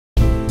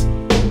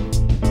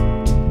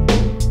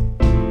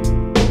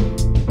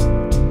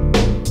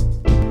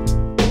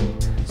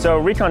So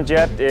Recon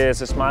Jet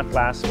is a smart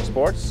glass for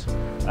sports.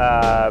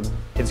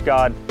 It's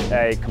got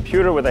a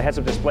computer with a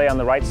heads-up display on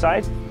the right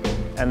side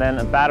and then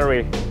a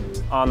battery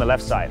on the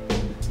left side.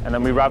 And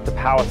then we route the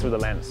power through the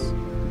lens.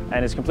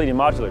 And it's completely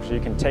modular, so you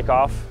can take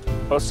off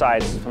both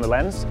sides from the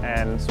lens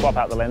and swap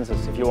out the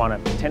lenses if you want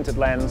a tinted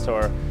lens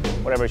or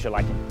whatever you're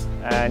liking.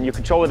 And you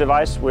control the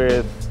device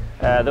with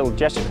a little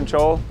gesture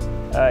control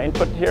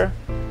input here.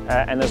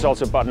 And there's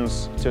also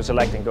buttons to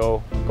select and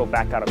go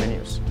back out of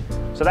menus.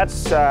 So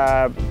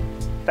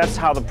that's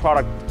how the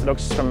product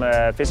looks from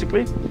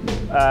physically.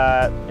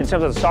 In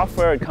terms of the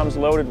software, it comes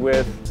loaded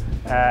with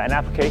an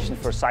application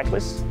for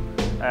cyclists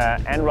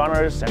and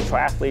runners and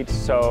triathletes,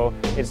 so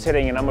it's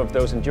hitting a number of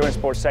those endurance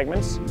sports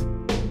segments.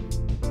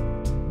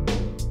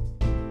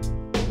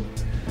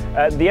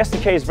 The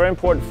SDK is very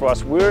important for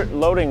us. We're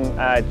loading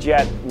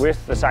Jet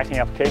with the cycling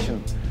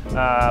application,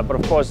 but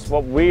of course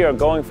what we are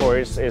going for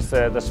is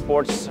the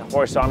sports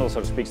horizontal, so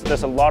to speak. So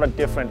there's a lot of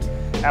different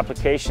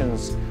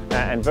applications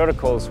and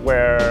verticals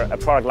where a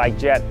product like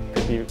Jet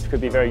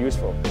could be very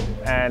useful.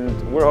 And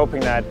we're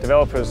hoping that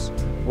developers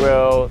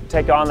will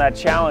take on that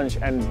challenge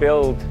and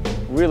build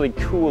really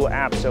cool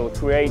apps that will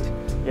create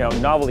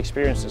novel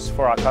experiences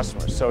for our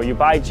customers. So you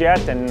buy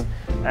Jet and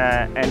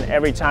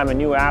every time a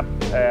new app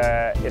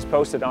is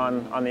posted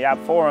on the app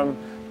forum,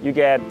 you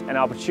get an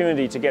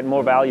opportunity to get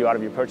more value out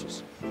of your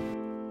purchase.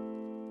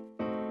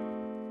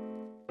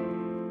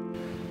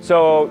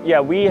 So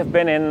yeah, we have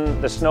been in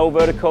the snow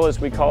vertical,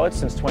 as we call it,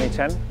 since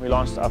 2010. We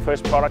launched our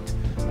first product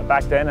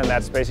back then, and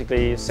that's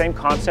basically the same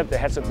concept, the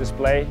heads-up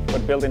display,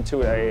 but built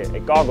into a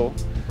goggle.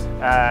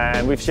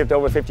 And we've shipped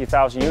over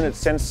 50,000 units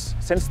since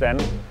then,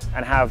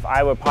 and have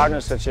eyewear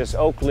partners such as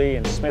Oakley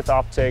and Smith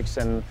Optics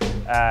and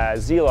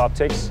Zeal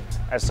Optics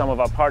as some of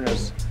our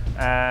partners.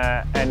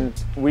 And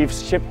we've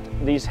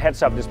shipped these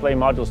heads-up display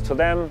modules to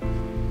them.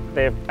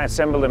 They've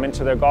assembled them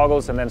into their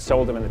goggles and then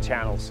sold them in the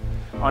channels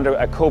under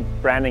a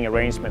co-branding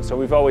arrangement. So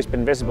we've always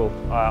been visible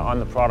on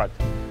the product.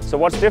 So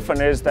what's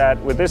different is that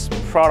with this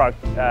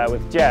product,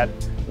 with Jet,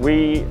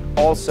 we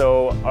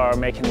also are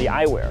making the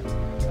eyewear.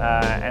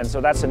 And so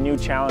that's a new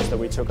challenge that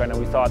we took on, and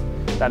we thought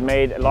that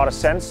made a lot of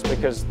sense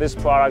because this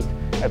product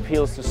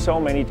appeals to so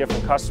many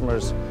different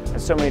customers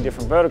and so many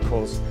different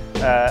verticals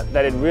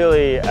that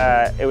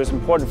it was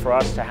important for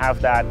us to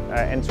have that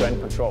end-to-end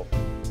control.